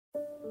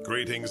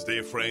Greetings,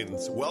 dear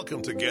friends.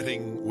 Welcome to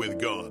Getting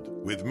with God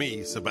with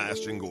me,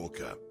 Sebastian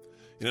Gorka.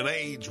 In an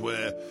age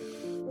where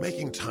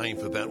making time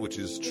for that which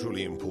is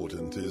truly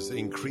important is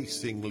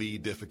increasingly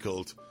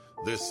difficult,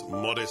 this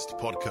modest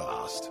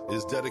podcast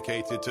is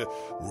dedicated to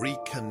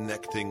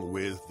reconnecting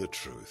with the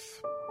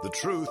truth. The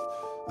truth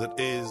that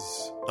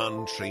is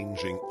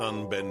unchanging,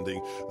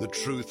 unbending, the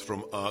truth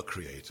from our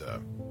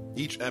Creator.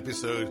 Each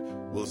episode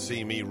will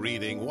see me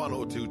reading one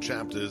or two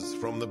chapters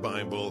from the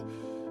Bible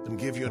and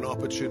give you an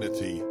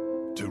opportunity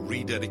to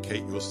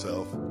rededicate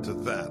yourself to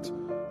that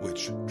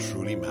which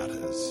truly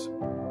matters.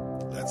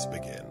 Let's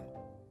begin.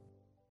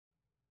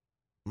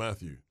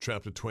 Matthew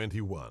chapter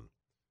 21,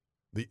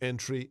 the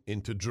entry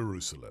into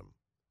Jerusalem.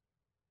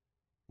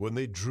 When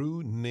they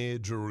drew near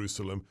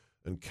Jerusalem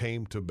and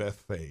came to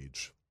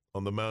Bethphage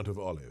on the Mount of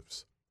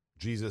Olives,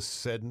 Jesus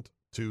sent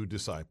 2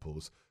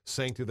 disciples,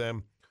 saying to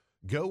them,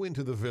 "Go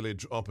into the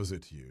village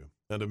opposite you,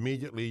 and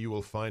immediately you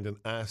will find an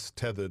ass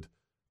tethered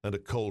and a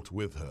colt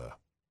with her.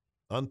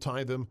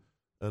 Untie them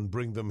and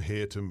bring them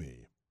here to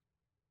me.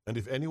 And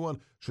if anyone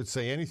should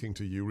say anything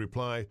to you,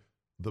 reply,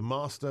 'The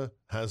Master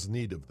has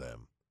need of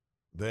them.'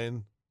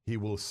 Then he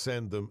will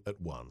send them at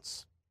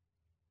once."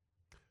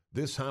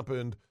 This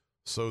happened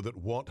so that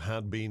what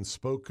had been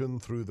spoken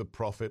through the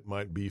prophet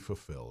might be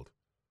fulfilled.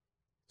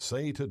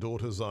 "Say to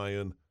daughter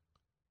Zion,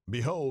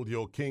 Behold,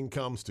 your king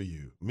comes to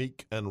you,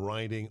 meek and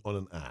riding on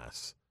an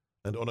ass,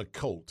 and on a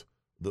colt,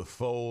 the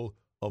foal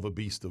of a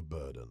beast of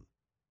burden."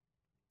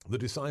 The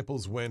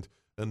disciples went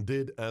and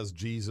did as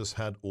Jesus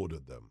had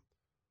ordered them.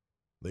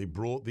 They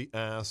brought the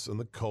ass and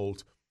the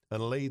colt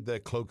and laid their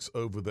cloaks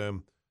over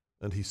them,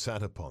 and he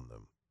sat upon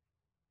them.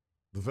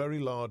 The very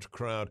large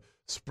crowd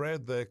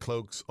spread their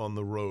cloaks on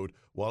the road,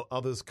 while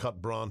others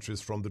cut branches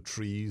from the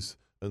trees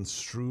and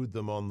strewed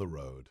them on the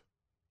road.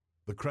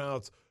 The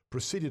crowds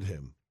preceded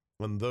him,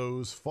 and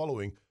those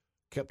following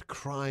kept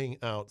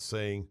crying out,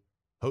 saying,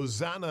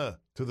 "Hosanna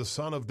to the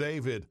Son of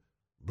David!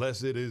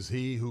 Blessed is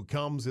he who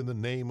comes in the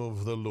name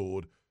of the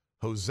Lord.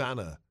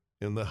 Hosanna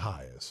in the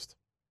highest."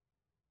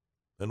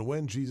 And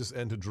when Jesus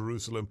entered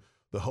Jerusalem,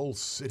 the whole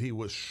city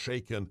was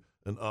shaken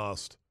and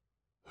asked,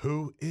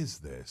 "Who is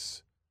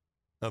this?"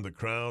 And the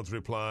crowds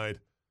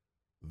replied,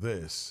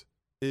 "This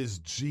is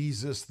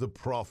Jesus the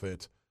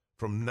prophet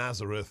from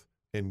Nazareth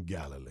in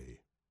Galilee."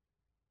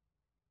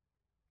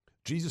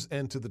 Jesus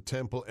entered the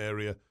temple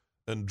area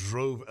and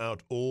drove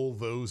out all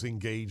those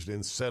engaged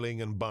in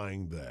selling and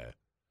buying there.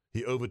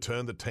 He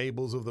overturned the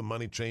tables of the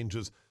money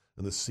changers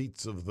and the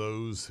seats of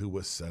those who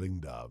were selling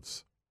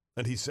doves.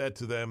 And he said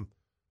to them,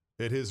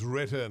 "It is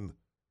written,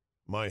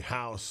 'My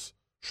house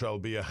shall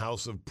be a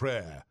house of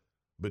prayer,'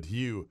 but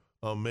you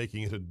are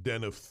making it a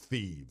den of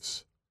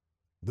thieves."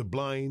 The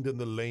blind and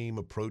the lame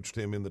approached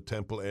him in the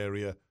temple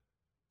area,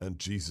 and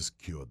Jesus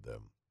cured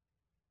them.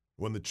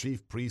 When the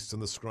chief priests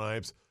and the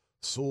scribes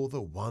saw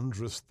the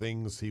wondrous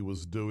things he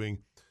was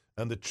doing,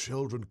 and the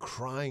children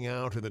crying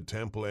out in the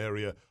temple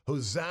area,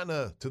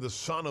 "Hosanna to the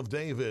Son of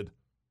David,"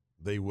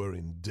 they were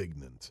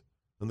indignant.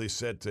 And they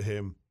said to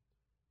him,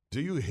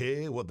 "Do you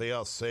hear what they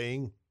are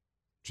saying?"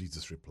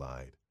 Jesus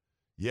replied,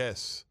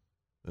 "Yes,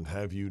 and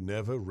have you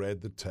never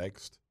read the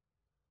text?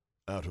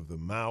 Out of the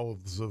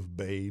mouths of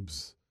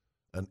babes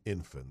and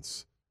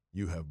infants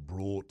you have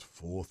brought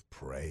forth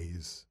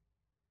praise."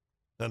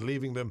 And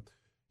leaving them,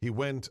 he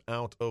went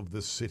out of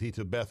the city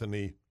to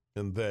Bethany,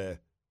 and there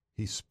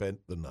he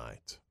spent the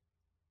night.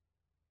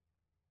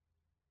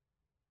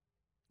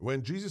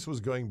 When Jesus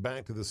was going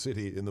back to the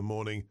city in the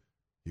morning,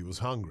 he was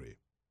hungry.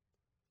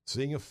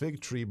 Seeing a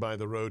fig tree by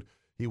the road,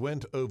 he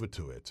went over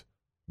to it,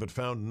 but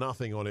found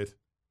nothing on it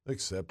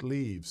except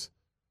leaves.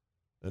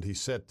 And he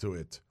said to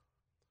it,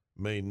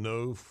 "May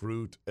no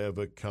fruit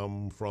ever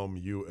come from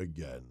you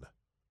again."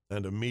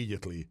 And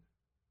immediately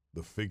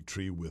the fig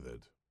tree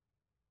withered.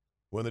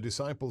 When the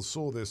disciples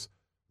saw this,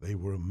 they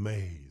were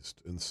amazed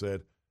and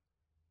said,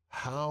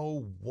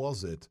 "How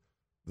was it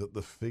that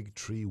the fig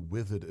tree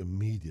withered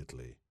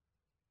immediately?"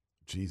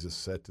 Jesus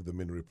said to them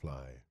in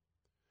reply,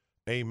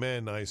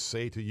 "Amen, I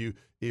say to you,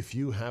 if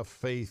you have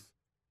faith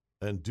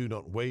and do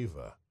not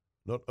waver,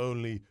 not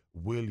only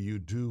will you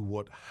do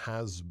what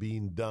has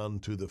been done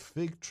to the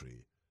fig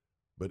tree,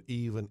 but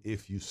even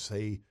if you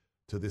say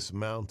to this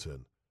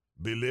mountain,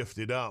 'Be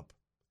lifted up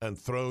and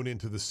thrown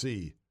into the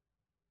sea,'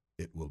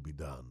 it will be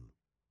done.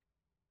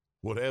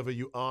 Whatever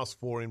you ask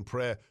for in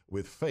prayer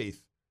with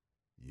faith,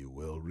 you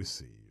will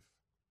receive."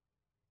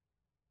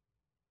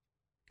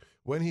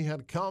 When he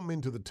had come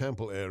into the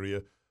temple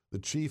area, the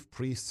chief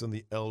priests and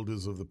the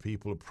elders of the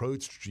people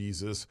approached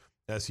Jesus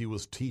as he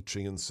was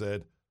teaching and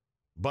said,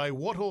 "By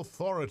what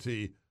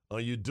authority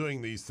are you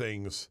doing these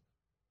things?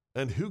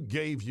 And who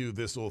gave you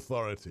this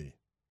authority?"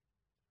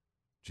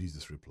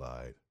 Jesus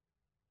replied,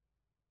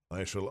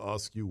 "I shall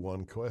ask you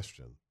one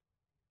question,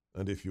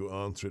 and if you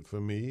answer it for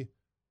me,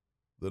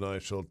 then I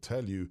shall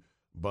tell you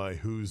by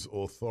whose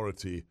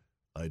authority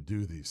I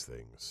do these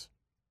things.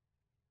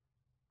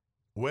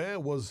 Where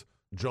was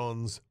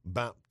John's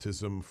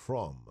baptism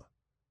from?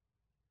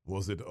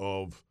 Was it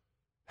of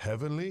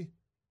heavenly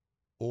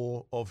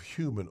or of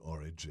human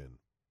origin?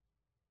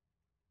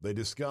 They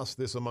discussed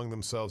this among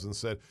themselves and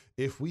said,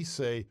 "If we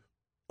say,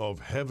 'Of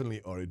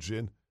heavenly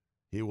origin,'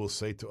 he will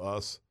say to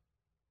us,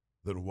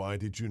 'Then why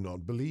did you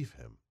not believe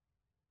him?'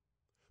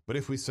 But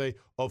if we say,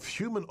 'Of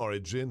human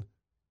origin,'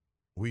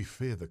 we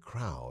fear the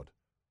crowd,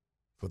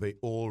 for they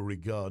all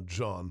regard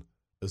John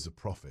as a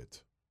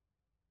prophet."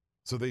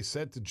 So they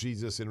said to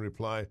Jesus in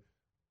reply,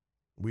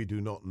 "We do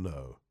not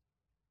know."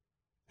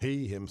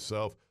 He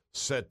himself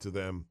said to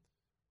them,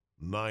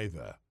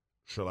 "Neither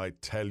shall I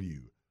tell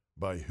you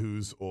by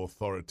whose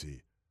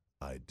authority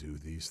I do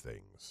these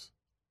things."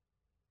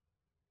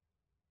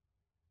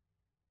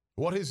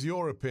 What is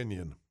your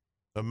opinion?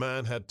 A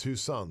man had 2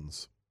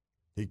 sons.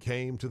 He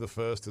came to the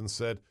first and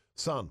said,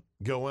 "Son,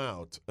 go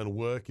out and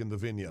work in the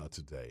vineyard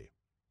today."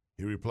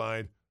 He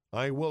replied,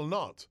 "I will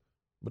not."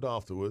 But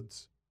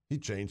afterwards he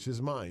changed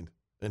his mind,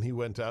 and he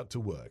went out to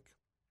work.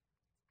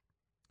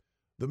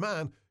 The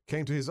man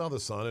came to his other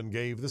son and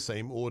gave the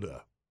same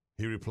order.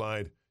 He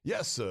replied,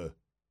 "Yes, sir,"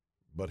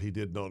 but he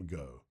did not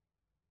go.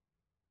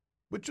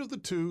 Which of the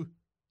 2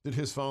 did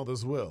his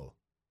father's will?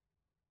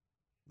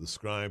 The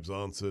scribes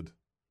answered,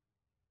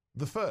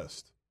 "The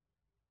first."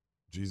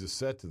 Jesus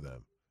said to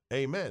them,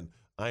 "Amen.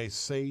 I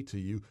say to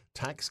you,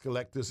 tax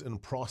collectors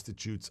and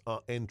prostitutes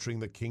are entering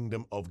the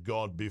kingdom of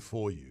God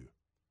before you.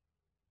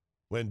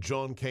 When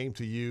John came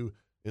to you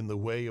in the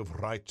way of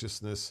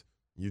righteousness,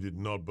 you did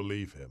not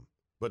believe him,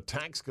 but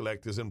tax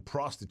collectors and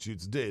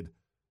prostitutes did.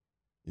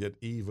 Yet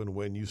even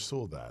when you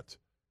saw that,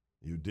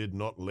 you did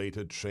not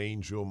later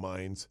change your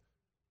minds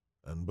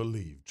and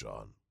believe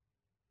John."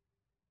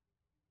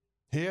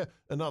 Here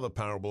another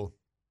parable.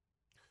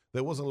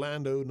 There was a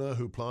landowner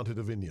who planted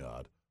a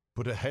vineyard,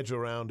 put a hedge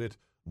around it,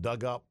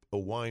 dug up a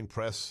wine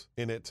press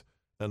in it,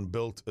 and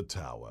built a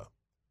tower.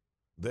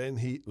 Then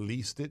he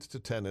leased it to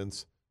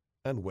tenants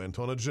and went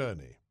on a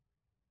journey.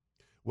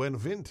 When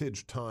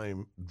vintage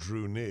time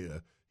drew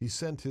near, he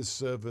sent his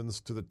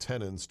servants to the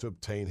tenants to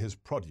obtain his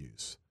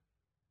produce.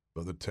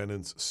 But the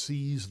tenants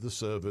seized the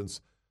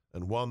servants,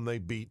 and one they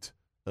beat,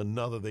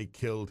 another they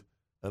killed,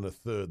 and a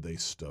third they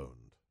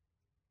stoned.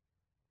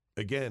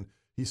 Again,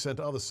 he sent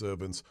other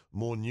servants,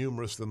 more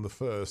numerous than the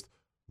first,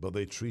 but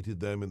they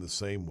treated them in the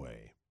same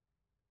way.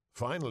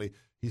 Finally,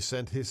 he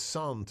sent his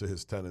son to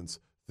his tenants,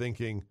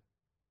 thinking,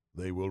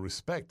 "They will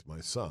respect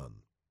my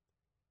son."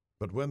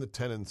 But when the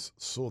tenants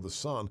saw the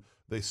son,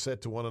 they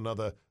said to one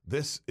another,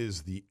 "This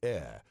is the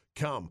heir.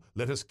 Come,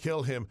 let us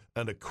kill him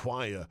and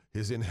acquire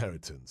his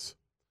inheritance."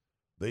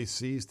 They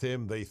seized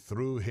him, they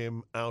threw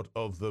him out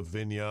of the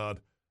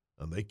vineyard,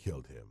 and they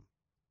killed him.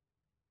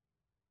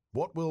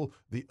 What will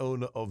the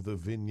owner of the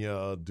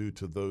vineyard do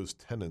to those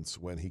tenants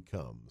when he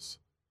comes?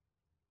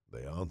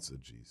 They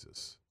answered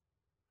Jesus,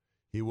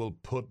 "He will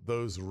put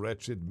those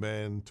wretched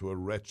men to a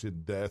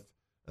wretched death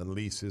and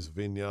lease his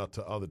vineyard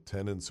to other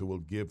tenants who will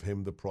give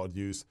him the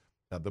produce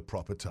at the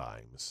proper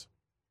times."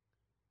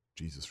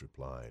 Jesus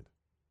replied,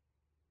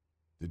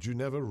 "Did you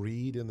never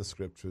read in the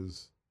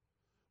Scriptures,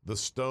 'The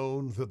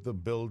stone that the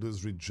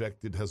builders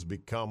rejected has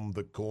become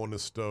the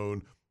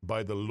cornerstone.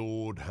 By the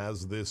Lord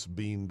has this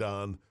been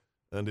done,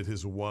 and it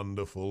is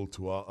wonderful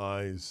to our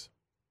eyes'?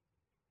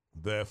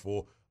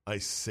 Therefore, I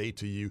say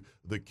to you,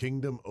 the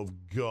kingdom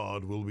of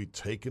God will be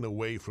taken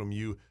away from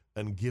you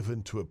and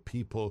given to a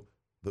people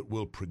that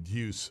will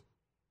produce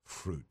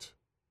fruit.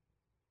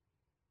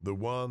 The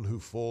one who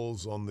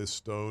falls on this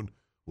stone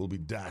will be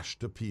dashed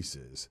to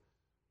pieces,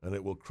 and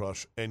it will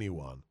crush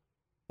anyone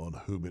on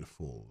whom it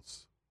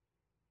falls."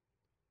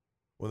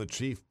 When the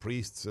chief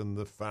priests and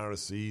the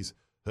Pharisees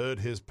heard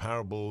his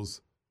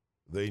parables,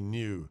 they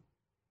knew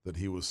that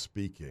he was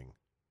speaking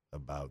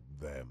about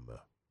them.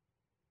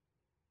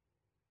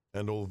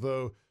 And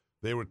although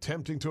they were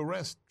attempting to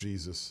arrest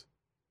Jesus,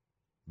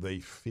 they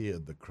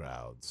feared the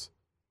crowds,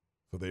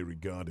 for they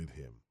regarded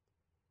him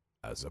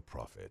as a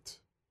prophet.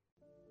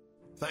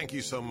 Thank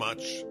you so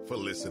much for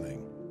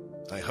listening.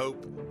 I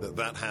hope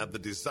that had the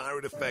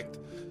desired effect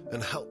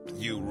and helped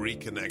you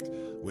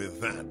reconnect with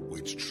that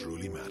which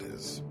truly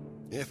matters.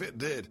 If it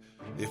did,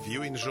 if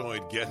you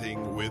enjoyed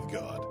getting with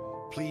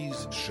God,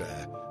 please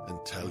share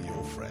and tell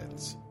your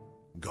friends.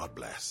 God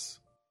bless.